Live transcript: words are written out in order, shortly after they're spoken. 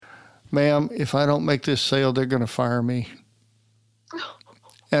ma'am, if I don't make this sale, they're going to fire me.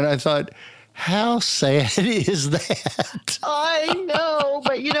 And I thought, how sad is that? I know,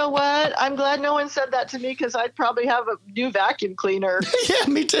 but you know what? I'm glad no one said that to me because I'd probably have a new vacuum cleaner. Yeah,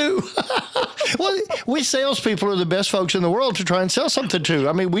 me too. Well, we salespeople are the best folks in the world to try and sell something to.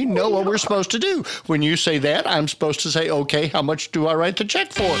 I mean, we know what we're supposed to do. When you say that, I'm supposed to say, okay, how much do I write the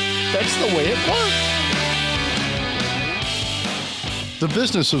check for? That's the way it works. The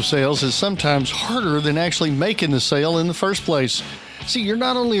business of sales is sometimes harder than actually making the sale in the first place. See, you're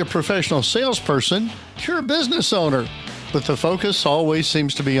not only a professional salesperson, you're a business owner, but the focus always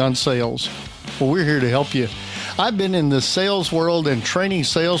seems to be on sales. Well, we're here to help you. I've been in the sales world and training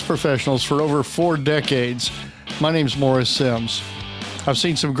sales professionals for over 4 decades. My name's Morris Sims. I've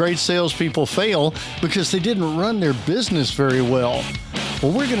seen some great salespeople fail because they didn't run their business very well.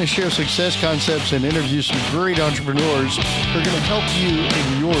 Well, we're going to share success concepts and interview some great entrepreneurs who are going to help you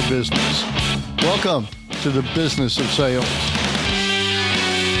in your business. Welcome to the business of sales.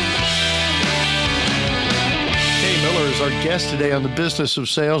 Kay Miller is our guest today on the business of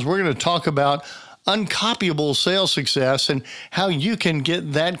sales. We're going to talk about uncopyable sales success and how you can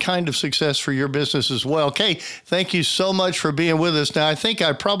get that kind of success for your business as well. Kay, thank you so much for being with us. Now, I think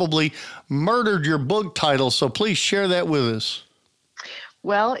I probably murdered your book title, so please share that with us.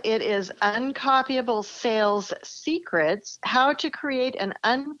 Well, it is Uncopyable Sales Secrets, How to Create an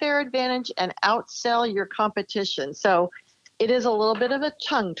Unfair Advantage and Outsell Your Competition. So it is a little bit of a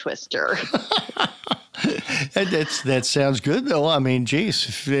tongue twister. That sounds good, though. I mean, geez,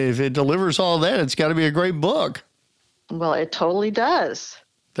 if it delivers all that, it's got to be a great book. Well, it totally does.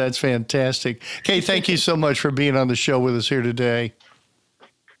 That's fantastic. Kay, thank you so much for being on the show with us here today.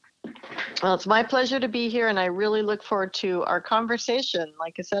 Well, it's my pleasure to be here, and I really look forward to our conversation.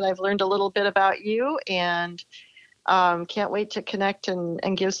 Like I said, I've learned a little bit about you, and can't wait to connect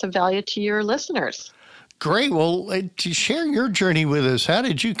and give some value to your listeners. Great. Well, to share your journey with us, how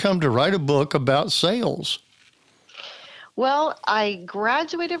did you come to write a book about sales? Well, I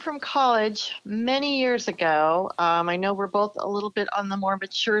graduated from college many years ago. I know we're both a little bit on the more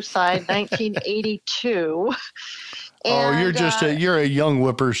mature side, 1982. And, you're a young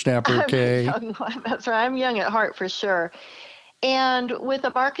whippersnapper, Kay. That's right. I'm young at heart for sure. And with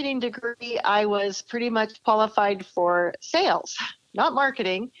a marketing degree, I was pretty much qualified for sales, not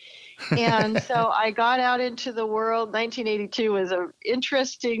marketing. And so I got out into the world. 1982 was an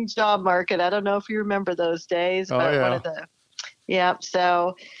interesting job market. I don't know if you remember those days, but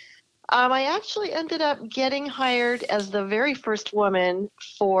So I actually ended up getting hired as the very first woman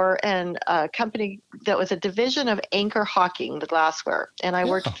for a company that was a division of Anchor Hawking, the glassware. And I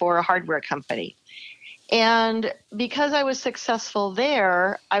worked for a hardware company. And because I was successful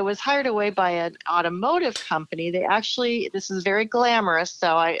there, I was hired away by an automotive company. They actually, this is very glamorous.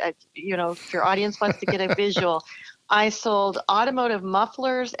 So I if your audience wants to get a visual, I sold automotive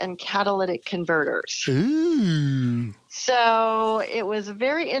mufflers and catalytic converters. Ooh. So it was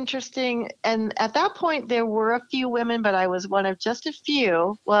very interesting. And at that point, there were a few women, but I was one of just a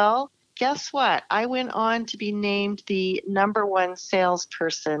few. Well, guess what? I went on to be named the #1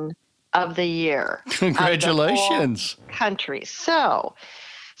 salesperson of the year. Congratulations. Of the whole country. So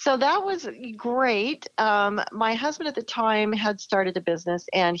that was great. My husband at the time had started a business,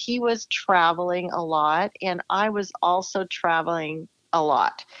 and he was traveling a lot, and I was also traveling a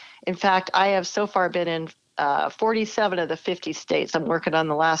lot. In fact, I have so far been in 47 of the 50 states. I'm working on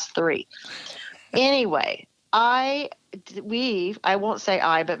the last 3. Anyway, I won't say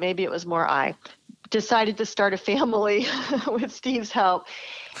I, but maybe it was more I, decided to start a family with Steve's help.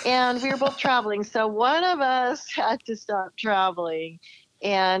 And we were both traveling. So one of us had to stop traveling.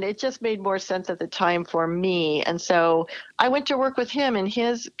 And it just made more sense at the time for me. And so I went to work with him in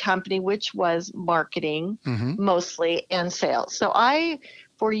his company, which was marketing mostly and sales. So I,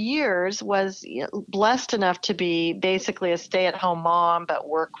 for years, was blessed enough to be basically a stay-at-home mom, but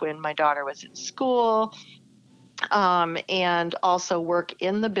work when my daughter was in school. And also work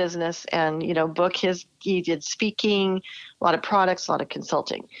in the business and, he did speaking, a lot of products, a lot of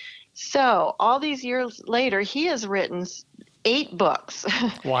consulting. So all these years later, he has written 8 books.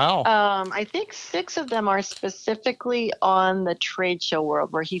 Wow. I think 6 of them are specifically on the trade show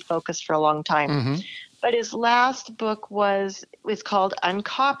world where he focused for a long time. But his last book it's called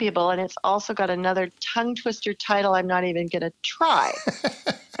Uncopyable, and it's also got another tongue twister title I'm not even going to try.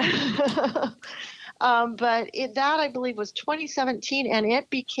 But that, I believe, was 2017, and it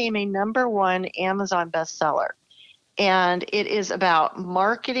became a #1 Amazon bestseller. And it is about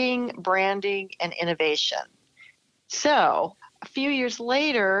marketing, branding, and innovation. So a few years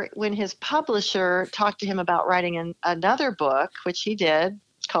later, when his publisher talked to him about writing another book, which he did,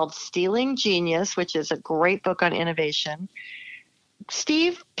 called Stealing Genius, which is a great book on innovation.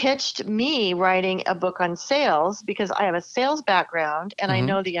 Steve pitched me writing a book on sales because I have a sales background and I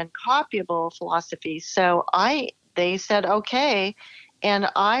know the Uncopyable philosophy. So they said, okay. And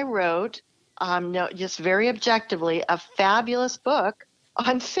I wrote, just very objectively, a fabulous book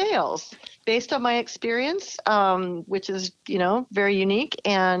on sales based on my experience, which is, very unique,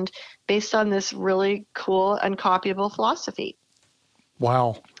 and based on this really cool Uncopyable philosophy.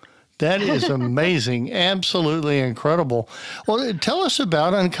 Wow. That is amazing. Absolutely incredible. Well, tell us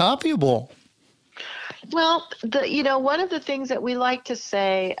about Uncopyable. Well, one of the things that we like to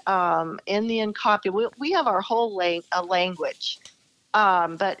say in the Uncopyable, we have our whole language.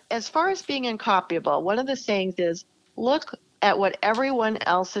 But as far as being uncopyable, one of the sayings is, look at what everyone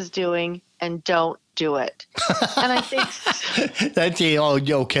else is doing and don't do it. And I think that's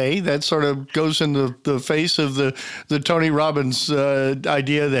okay. That sort of goes in the face of the Tony Robbins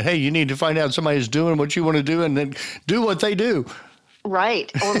idea that, hey, you need to find out somebody's doing what you want to do and then do what they do.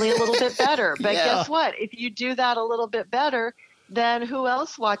 Right. Only a little bit better. But Yeah. Guess what? If you do that a little bit better, then who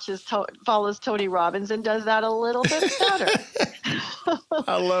else follows Tony Robbins and does that a little bit better?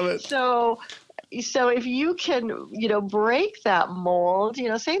 I love it. So if you can, break that mold,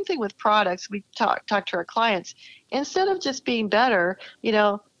 same thing with products. We talk to our clients. Instead of just being better,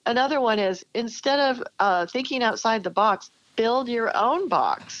 another one is, instead of thinking outside the box, build your own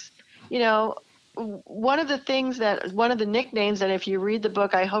box. One of the nicknames that, if you read the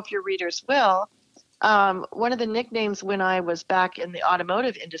book, I hope your readers will, one of the nicknames when I was back in the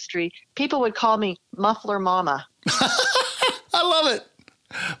automotive industry, people would call me Muffler Mama. I love it.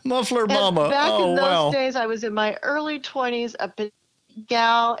 Muffler Mama. Back in those days, I was in my early 20s, a big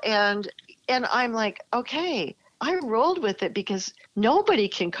gal, and I'm like, okay, I rolled with it because nobody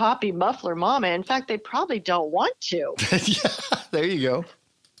can copy Muffler Mama. In fact, they probably don't want to. Yeah, there you go.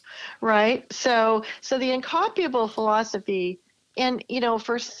 Right. So the Uncopyable philosophy, and,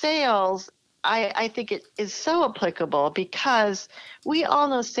 for sales, I think it is so applicable because we all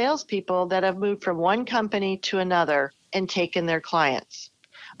know salespeople that have moved from one company to another and taken their clients.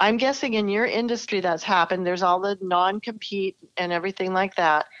 I'm guessing in your industry that's happened. There's all the non-compete and everything like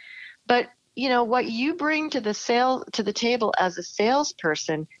that. But, what you bring to the table as a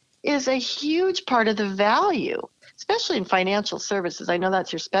salesperson is a huge part of the value, especially in financial services. I know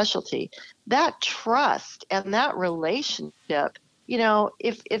that's your specialty. That trust and that relationship,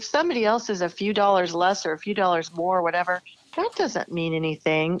 if somebody else is a few dollars less or a few dollars more or whatever, that doesn't mean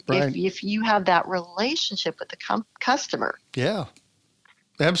anything. Right. If you have that relationship with the customer. Yeah,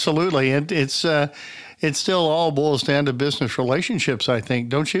 absolutely. And it still all boils down to business relationships, I think,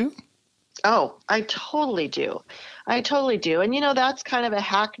 don't you? Oh, I totally do. And, that's kind of a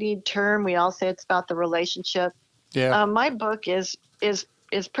hackneyed term. We all say it's about the relationship. Yeah. My book is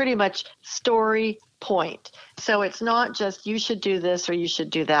pretty much story point. So it's not just you should do this or you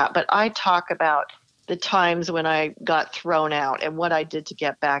should do that, but I talk about the times when I got thrown out and what I did to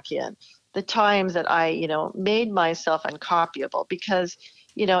get back in. The times that I, made myself uncopyable because,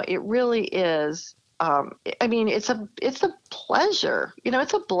 it really is. It's a pleasure.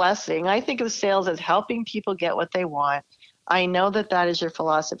 It's a blessing. I think of sales as helping people get what they want. I know that is your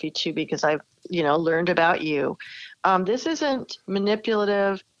philosophy too, because I've, learned about you. This isn't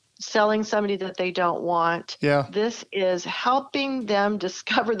manipulative, selling somebody that they don't want. Yeah. This is helping them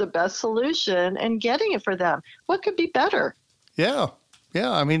discover the best solution and getting it for them. What could be better? Yeah.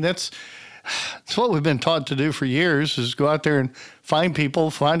 Yeah. I mean, that's what we've been taught to do for years, is go out there and find people,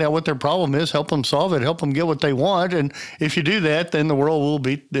 find out what their problem is, help them solve it, help them get what they want. And if you do that, then the world will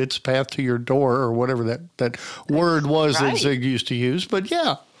be its path to your door, or whatever that word was that Zig used to use. But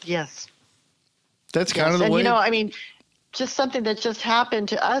yeah. Yes. That's kind of the way. Just something that just happened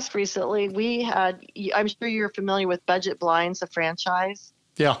to us recently. We had, I'm sure you're familiar with Budget Blinds, the franchise.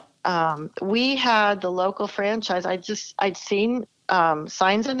 Yeah. We had the local franchise. I'd seen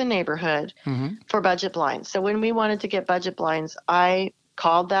signs in the neighborhood for Budget Blinds. So when we wanted to get Budget Blinds, I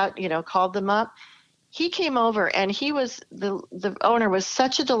called them up. He came over, and the owner was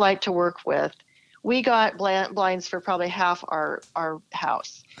such a delight to work with. We got blinds for probably half our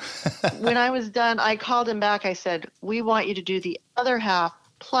house. When I was done, I called him back. I said, we want you to do the other half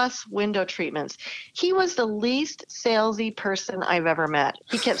plus window treatments. He was the least salesy person I've ever met.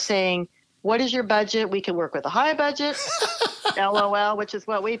 He kept saying, what is your budget? We can work with a high budget, LOL, which is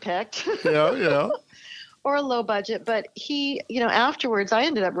what we picked. Yeah. Or a low budget. But he, afterwards, I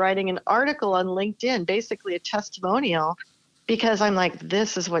ended up writing an article on LinkedIn, basically a testimonial, because I'm like,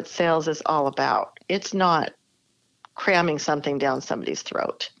 this is what sales is all about. It's not cramming something down somebody's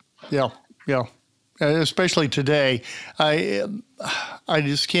throat. Yeah. especially today. I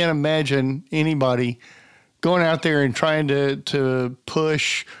just can't imagine anybody going out there and trying to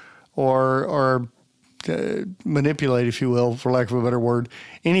push or manipulate, if you will, for lack of a better word,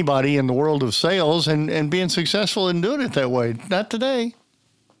 anybody in the world of sales and being successful in doing it that way. Not today.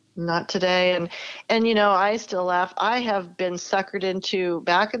 Not today. And I still laugh. I have been suckered into,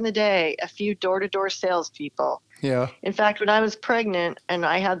 back in the day, a few door-to-door salespeople. Yeah. In fact, when I was pregnant and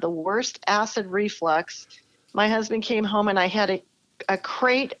I had the worst acid reflux, my husband came home and I had a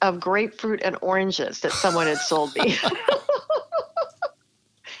crate of grapefruit and oranges that someone had sold me.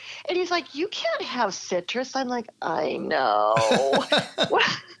 And he's like, "You can't have citrus." I'm like, "I know."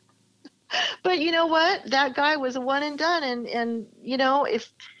 But you know what? That guy was a one and done. And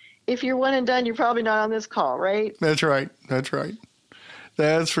if you're one and done, you're probably not on this call, right? That's right. That's right.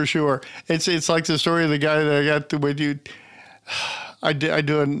 That's for sure. It's like the story of the guy that I got with you. I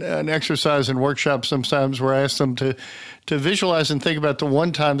do an exercise and workshop sometimes where I ask them to visualize and think about the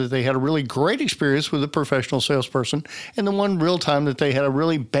one time that they had a really great experience with a professional salesperson and the one real time that they had a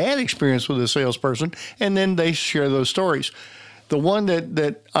really bad experience with a salesperson, and then they share those stories. The one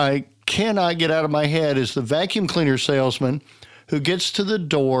that I cannot get out of my head is the vacuum cleaner salesman who gets to the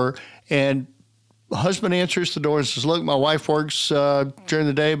door and husband answers the door and says, "Look, my wife works during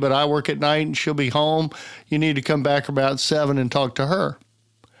the day, but I work at night and she'll be home. You need to come back about 7 and talk to her."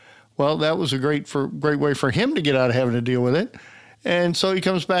 Well, that was a great way for him to get out of having to deal with it. And so he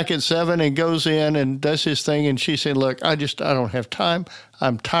comes back at 7 and goes in and does his thing. And she said, "Look, I don't have time.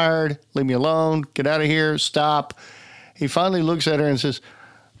 I'm tired. Leave me alone. Get out of here. Stop." He finally looks at her and says,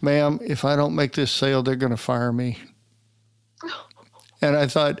 "Ma'am, if I don't make this sale, they're going to fire me." And I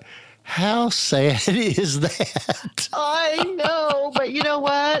thought, how sad is that? I know, but you know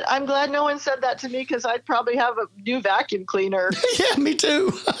what? I'm glad no one said that to me because I'd probably have a new vacuum cleaner. Yeah, me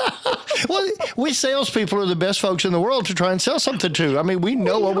too. Well, we salespeople are the best folks in the world to try and sell something to. I mean, we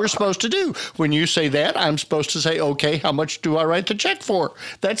know what we're supposed to do. When you say that, I'm supposed to say, "Okay, how much do I write the check for?"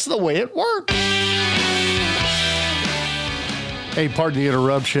 That's the way it works. Hey, pardon the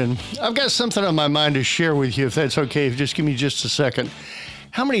interruption. I've got something on my mind to share with you, if that's okay. Just give me just a second.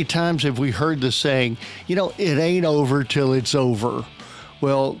 How many times have we heard the saying, it ain't over till it's over?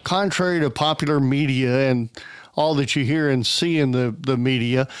 Well, contrary to popular media and all that you hear and see in the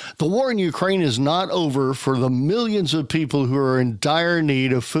media, the war in Ukraine is not over for the millions of people who are in dire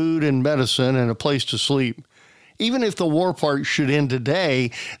need of food and medicine and a place to sleep. Even if the war part should end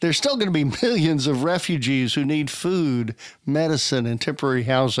today, there's still going to be millions of refugees who need food, medicine, and temporary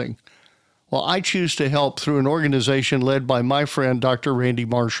housing. Well, I choose to help through an organization led by my friend, Dr. Randy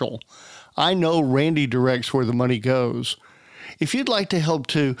Marshall. I know Randy directs where the money goes. If you'd like to help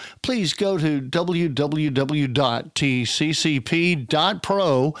too, please go to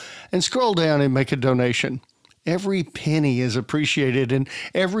www.tccp.pro and scroll down and make a donation. Every penny is appreciated and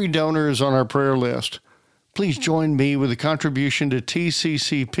every donor is on our prayer list. Please join me with a contribution to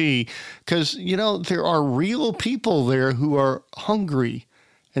TCCP because, there are real people there who are hungry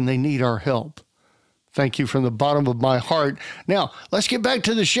and they need our help. Thank you from the bottom of my heart. Now, let's get back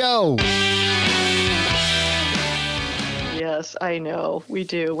to the show. Yes, I know. We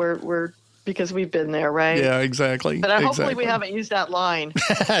do. We're because we've been there, right? Yeah, exactly. But hopefully we haven't used that line.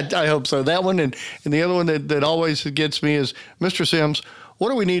 I hope so. That one and the other one that always gets me is, "Mr. Sims, what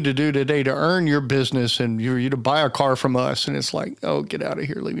do we need to do today to earn your business and you to buy a car from us?" And it's like, "Oh, get out of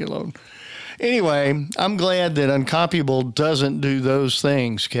here. Leave me alone." Anyway, I'm glad that Uncopyable doesn't do those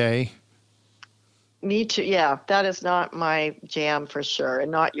things, Kay. Me too. Yeah, that is not my jam for sure,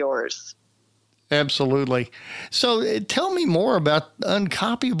 and not yours. Absolutely. So tell me more about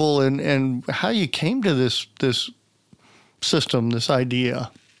Uncopyable and how you came to this system, this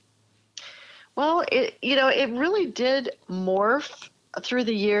idea. Well, it really did morph through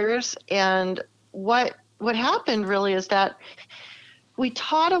the years, and what happened really is that we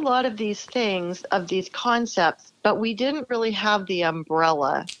taught a lot of these things, of these concepts, but we didn't really have the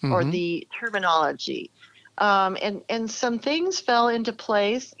umbrella or the terminology. And some things fell into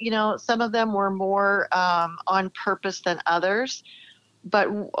place. Some of them were more on purpose than others. But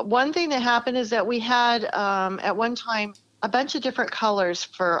one thing that happened is that we had at one time a bunch of different colors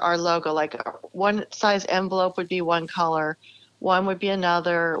for our logo. Like one size envelope would be one color, one would be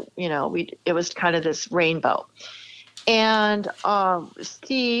another. It was kind of this rainbow. And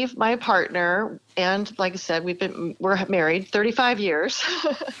Steve, my partner, and like I said, we're married 35 years.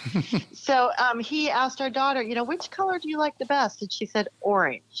 So he asked our daughter, "Which color do you like the best?" And she said,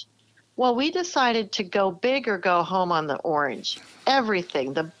 "Orange." Well, we decided to go big or go home on the orange.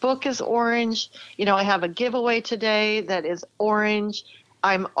 Everything. The book is orange. I have a giveaway today that is orange.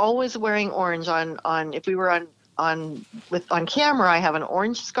 I'm always wearing orange if we were on camera, I have an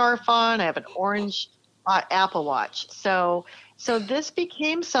orange scarf on, I have an orange Apple Watch. So this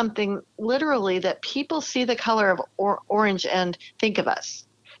became something literally that people see the color of orange and think of us.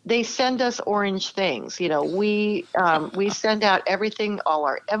 They send us orange things. We send out everything, all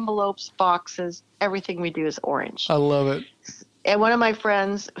our envelopes, boxes, everything we do is orange. I love it. And one of my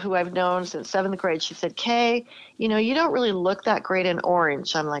friends who I've known since 7th grade, she said, Kay, you don't really look that great in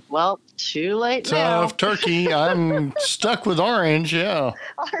orange. I'm like, well, too late now. Tough turkey. I'm stuck with orange. Yeah.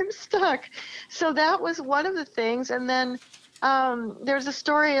 I'm stuck. So that was one of the things. And then there's a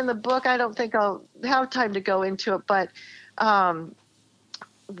story in the book. I don't think I'll have time to go into it, but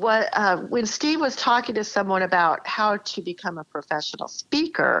when Steve was talking to someone about how to become a professional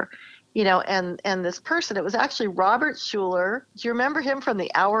speaker, and this person, it was actually Robert Schuller. Do you remember him from The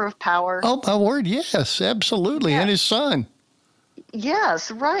Hour of Power? Oh, my word. Yes, absolutely. Yes. And his son.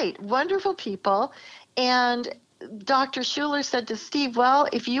 Yes, right. Wonderful people. And Dr. Schuller said to Steve, well,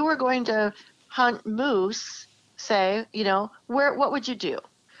 if you were going to hunt moose, say, what would you do?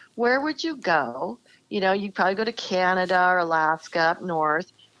 Where would you go? You'd probably go to Canada or Alaska up north.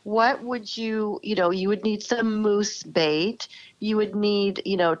 What would you would need some moose bait. You would need,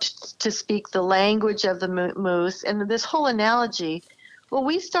 to speak the language of the moose. And this whole analogy, well,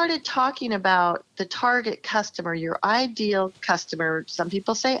 we started talking about the target customer, your ideal customer, some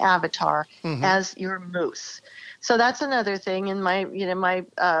people say avatar, as your moose. So that's another thing in my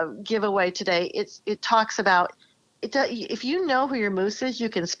giveaway today. It talks about, if you know who your moose is, you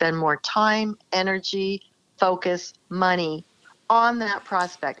can spend more time, energy, focus, money on that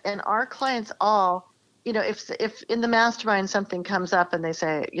prospect. And our clients all, if in the mastermind something comes up and they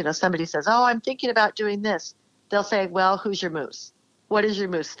say, somebody says, oh, I'm thinking about doing this, they'll say, well, who's your moose? What does your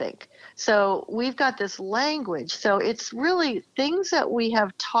moose think? So we've got this language. So it's really things that we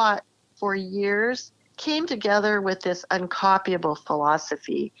have taught for years came together with this uncopyable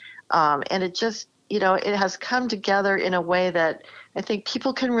philosophy. And it just, it has come together in a way that I think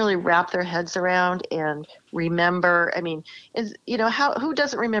people can really wrap their heads around and remember. I mean, who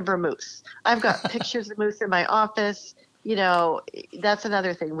doesn't remember moose? I've got pictures of moose in my office. That's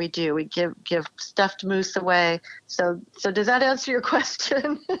another thing we do. We give stuffed moose away. So does that answer your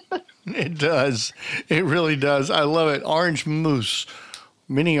question? It does. It really does. I love it. Orange moose.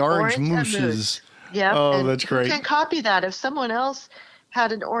 Mini orange mooses. Yeah. Oh, that's great. You can copy that. If someone else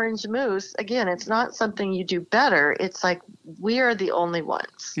had an orange moose, again, it's not something you do better. It's like we are the only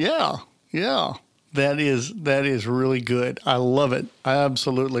ones. Yeah. Yeah. That is really good. I love it. I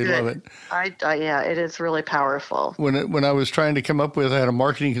absolutely love it. Yeah, it is really powerful. When I was trying to come up with, I had a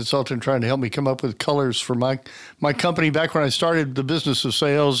marketing consultant trying to help me come up with colors for my company back when I started the business of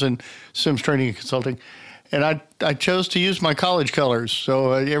sales and Sims Training and Consulting. And I chose to use my college colors.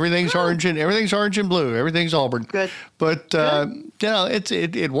 So everything's orange and blue. Everything's Auburn. Good. But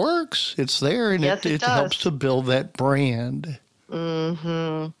it works. It's there, and yes, it helps to build that brand.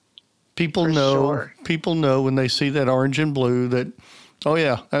 Mm-hmm. People know when they see that orange and blue that, oh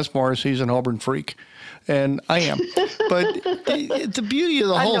yeah, that's Morris. He's an Auburn freak, and I am. But the beauty of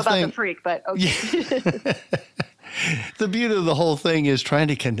the whole thing. I know about the freak, but okay. Yeah. The beauty of the whole thing is trying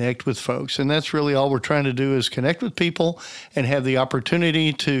to connect with folks, and that's really all we're trying to do is connect with people and have the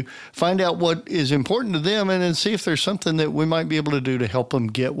opportunity to find out what is important to them and then see if there's something that we might be able to do to help them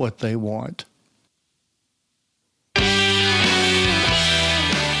get what they want.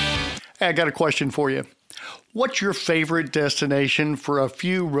 Hey, I got a question for you. What's your favorite destination for a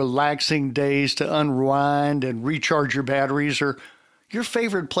few relaxing days to unwind and recharge your batteries, or your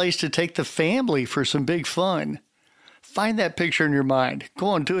favorite place to take the family for some big fun? Find that picture in your mind. Go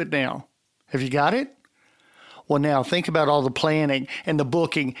on, do it now. Have you got it? Well, now think about all the planning and the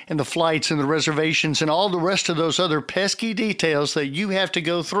booking and the flights and the reservations and all the rest of those other pesky details that you have to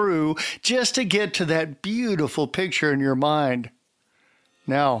go through just to get to that beautiful picture in your mind.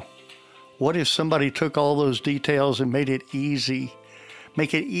 Now, what if somebody took all those details and made it easy?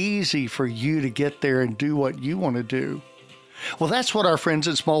 Make it easy for you to get there and do what you want to do. Well, that's what our friends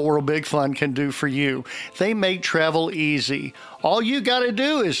at Small World Big Fun can do for you. They make travel easy. All you got to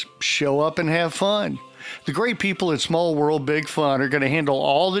do is show up and have fun. The great people at Small World Big Fun are going to handle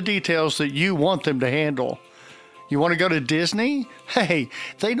all the details that you want them to handle. You want to go to Disney? Hey,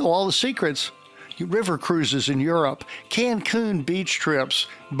 they know all the secrets. River cruises in Europe, Cancun beach trips,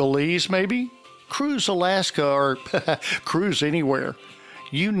 Belize maybe, cruise Alaska, or cruise anywhere.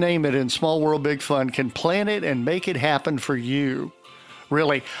 You name it, and Small World Big Fun can plan it and make it happen for you.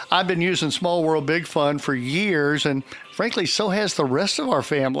 Really, I've been using Small World Big Fun for years, and frankly, so has the rest of our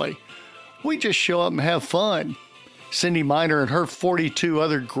family. We just show up and have fun. Cindy Miner and her 42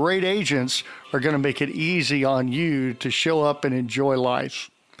 other great agents are going to make it easy on you to show up and enjoy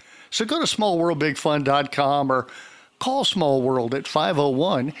life. So go to smallworldbigfun.com or call Small World at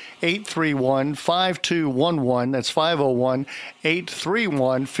 501-831-5211. That's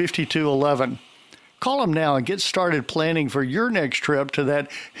 501-831-5211. Call them now and get started planning for your next trip to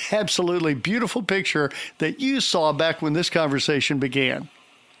that absolutely beautiful picture that you saw back when this conversation began.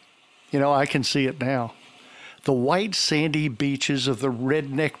 You know, I can see it now. The white sandy beaches of the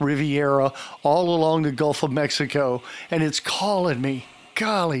redneck Riviera all along the Gulf of Mexico, and it's calling me.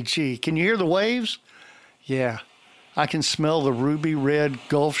 Golly gee, can you hear the waves? Yeah, I can smell the ruby red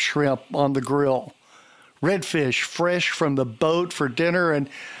Gulf shrimp on the grill. Redfish fresh from the boat for dinner, and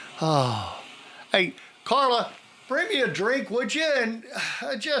hey, Carla, bring me a drink, would you? And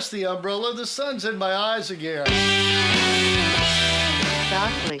adjust the umbrella. The sun's in my eyes again.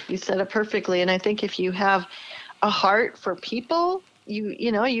 Exactly. You said it perfectly. And I think if you have a heart for people,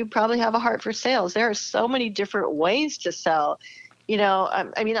 you probably have a heart for sales. There are so many different ways to sell.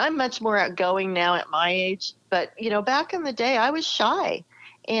 I'm much more outgoing now at my age, but, back in the day I was shy,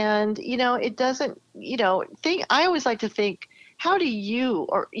 and, it doesn't, I always like to think, how do you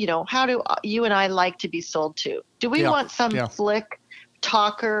and I like to be sold to? Do we want some slick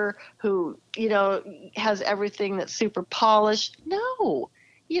talker who, has everything that's super polished? No,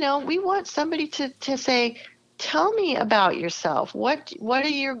 we want somebody to say, tell me about yourself. What are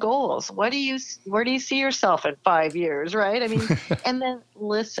your goals? Where do you see yourself in 5 years? Right. I mean, and then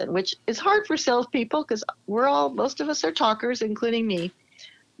listen, which is hard for salespeople because most of us are talkers, including me,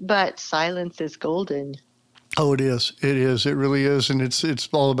 but silence is golden. Oh, it is. It is. It really is. And it's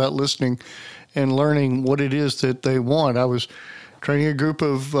all about listening and learning what it is that they want. I was training a group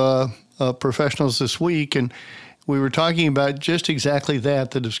of professionals this week, and we were talking about just exactly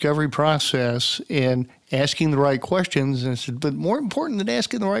that, the discovery process and asking the right questions. And I said, but more important than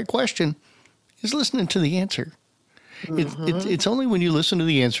asking the right question is listening to the answer. Mm-hmm. It's only when you listen to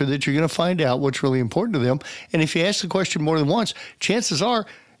the answer that you're going to find out what's really important to them. And if you ask the question more than once, chances are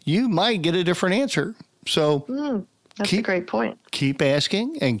you might get a different answer. So that's a great point. Keep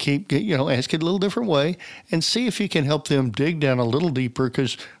asking and keep, ask it a little different way and see if you can help them dig down a little deeper,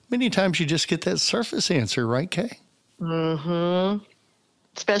 because many times you just get that surface answer, right, Kay? Mm-hmm.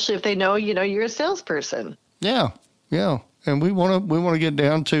 Especially if they know, you're a salesperson. Yeah. And we want to get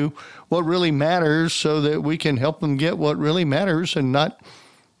down to what really matters so that we can help them get what really matters and not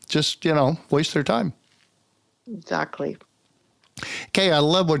just, waste their time. Exactly. Kay, I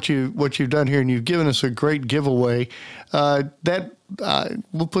love what you've done here, and you've given us a great giveaway. We'll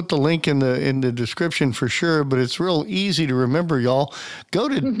put the link in the description for sure, but it's real easy to remember, y'all. Go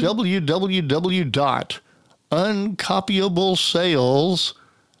to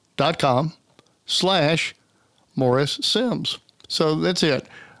www.uncopyablesales.com/Morris Sims. So that's it.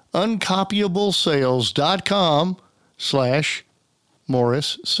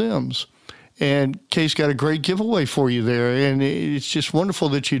 uncopyablesales.com/Morris Sims. And Kay's got a great giveaway for you there. And it's just wonderful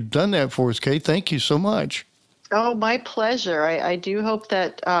that you've done that for us, Kay. Thank you so much. Oh, my pleasure. I do hope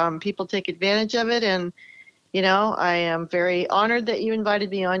that people take advantage of it. And, I am very honored that you invited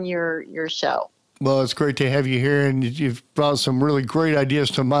me on your show. Well, it's great to have you here. And you've brought some really great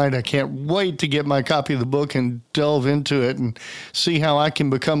ideas to mind. I can't wait to get my copy of the book and delve into it and see how I can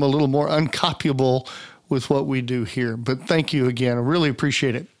become a little more uncopyable with what we do here. But thank you again. I really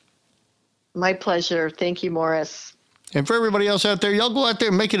appreciate it. My pleasure. Thank you, Morris. And for everybody else out there, y'all go out there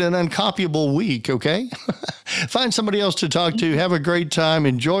and make it an uncopyable week, okay? Find somebody else to talk to. Have a great time.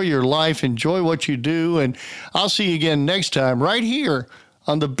 Enjoy your life. Enjoy what you do. And I'll see you again next time right here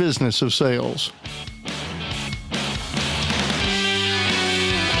on The Business of Sales.